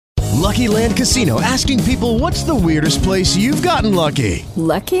Lucky Land Casino, asking people, what's the weirdest place you've gotten lucky?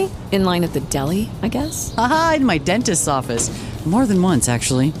 Lucky? In line at the deli, I guess? Aha, in my dentist's office. More than once,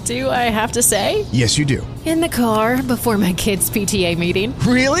 actually. Do I have to say? Yes, you do. In the car before my kids' PTA meeting.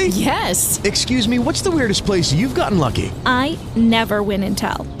 Really? Yes. Excuse me, what's the weirdest place you've gotten lucky? I never win and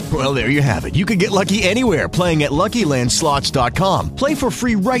tell. Well, there you have it. You can get lucky anywhere, playing at LuckyLandSlots.com. Play for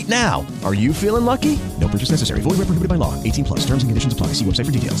free right now. Are you feeling lucky? No purchase necessary. Void where prohibited by law. 18 plus. Terms and conditions apply. See website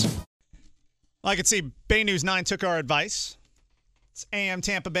for details. I can see Bay News 9 took our advice. It's AM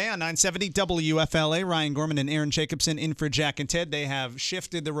Tampa Bay on 970 WFLA. Ryan Gorman and Aaron Jacobson in for Jack and Ted. They have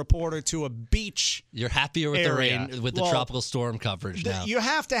shifted the reporter to a beach. You're happier with area. the rain, with the tropical storm coverage now. You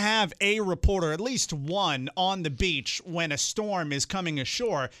have to have a reporter, at least one, on the beach when a storm is coming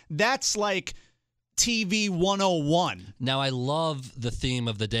ashore. That's like TV 101. Now, I love the theme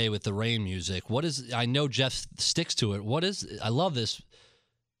of the day with the rain music. I know Jeff sticks to it. I love this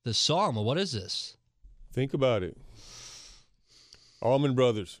song. What is this? Think about it. Allman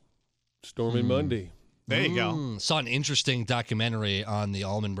Brothers, Stormy Monday. There you go. Saw an interesting documentary on the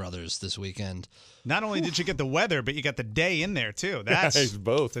Allman Brothers this weekend. Not only did you get the weather, but you got the day in there, too. That's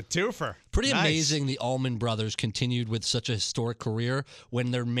both. a twofer. Pretty Nice. amazing the Allman Brothers continued with such a historic career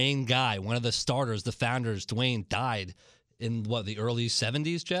when their main guy, one of the starters, the founders, Dwayne, died in, the early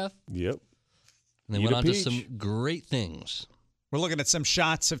 70s, Jeff? Yep. And they went on to some great things. We're looking at some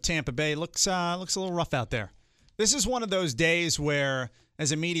shots of Tampa Bay. Looks a little rough out there. This is one of those days where,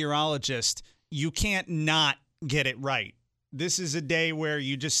 as a meteorologist, you can't not get it right. This is a day where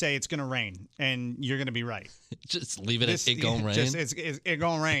you just say it's going to rain, and you're going to be right. Just leave it at it going rain. It's going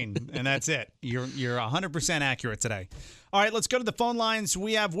to rain, and that's it. You're 100% accurate today. All right, let's go to the phone lines.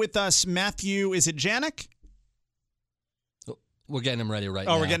 We have with us Matthew. Is it Janik? We're getting him ready right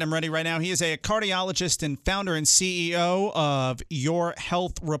now. Oh, we're getting him ready right now. He is a cardiologist and founder and CEO of Your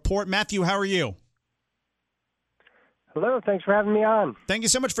Health Report. Matthew, how are you? Hello, thanks for having me on. Thank you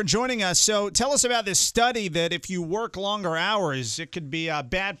so much for joining us. So tell us about this study that if you work longer hours, it could be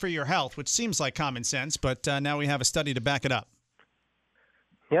bad for your health, which seems like common sense, but now we have a study to back it up.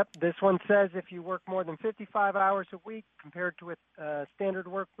 Yep, this one says if you work more than 55 hours a week compared to a standard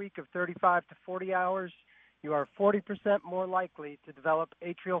work week of 35 to 40 hours, you are 40% more likely to develop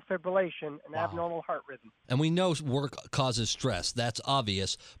atrial fibrillation and abnormal heart rhythm. And we know work causes stress. That's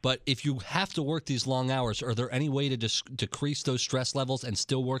obvious. But if you have to work these long hours, are there any way to decrease those stress levels and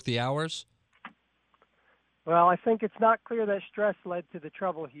still work the hours? Well, I think it's not clear that stress led to the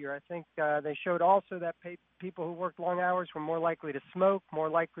trouble here. I think they showed also that people who worked long hours were more likely to smoke, more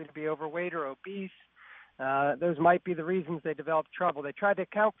likely to be overweight or obese. Those might be the reasons they developed trouble. They tried to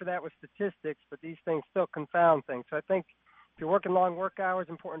account for that with statistics, but these things still confound things. So I think if you're working long work hours, it's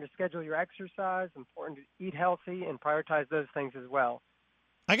important to schedule your exercise, important to eat healthy, and prioritize those things as well.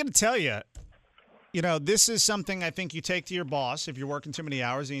 I got to tell you, this is something I think you take to your boss if you're working too many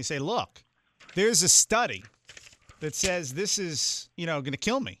hours and you say, look, there's a study that says this is, going to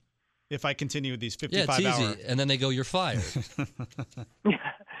kill me if I continue with these 55 hours. Yeah, it's easy. And then they go, you're fired.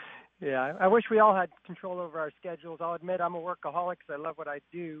 Yeah, I wish we all had control over our schedules. I'll admit I'm a workaholic because I love what I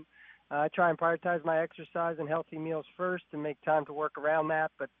do. I try and prioritize my exercise and healthy meals first and make time to work around that.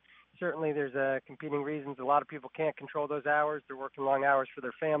 But certainly there's competing reasons. A lot of people can't control those hours. They're working long hours for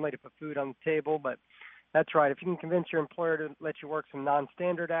their family to put food on the table. But that's right. If you can convince your employer to let you work some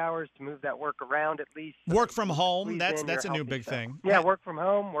non-standard hours, to move that work around at least. Work from home, that's a new big thing. Yeah, work from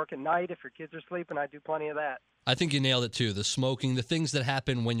home, work at night if your kids are sleeping. I do plenty of that. I think you nailed it, too. The smoking, the things that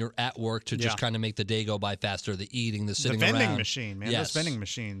happen when you're at work to just kind of make the day go by faster, the eating, the sitting around. The vending machine, man. Yes. Those vending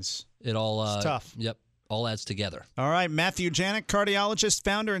machines. It all it's tough. Yep, all adds together. All right, Matthew Janik, cardiologist,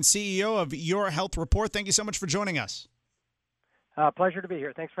 founder and CEO of Your Health Report. Thank you so much for joining us. Pleasure to be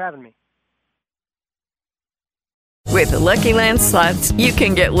here. Thanks for having me. With the Lucky Land Slots, you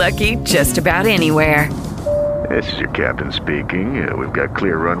can get lucky just about anywhere. This is your captain speaking. We've got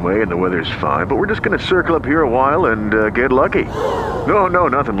clear runway and the weather's fine, but we're just going to circle up here a while and get lucky. No,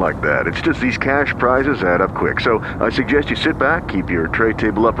 nothing like that. It's just these cash prizes add up quick. So I suggest you sit back, keep your tray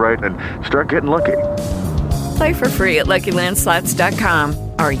table upright, and start getting lucky. Play for free at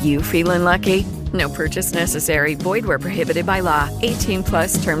LuckyLandSlots.com. Are you feeling lucky? No purchase necessary. Void where prohibited by law. 18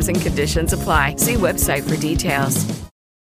 plus terms and conditions apply. See website for details.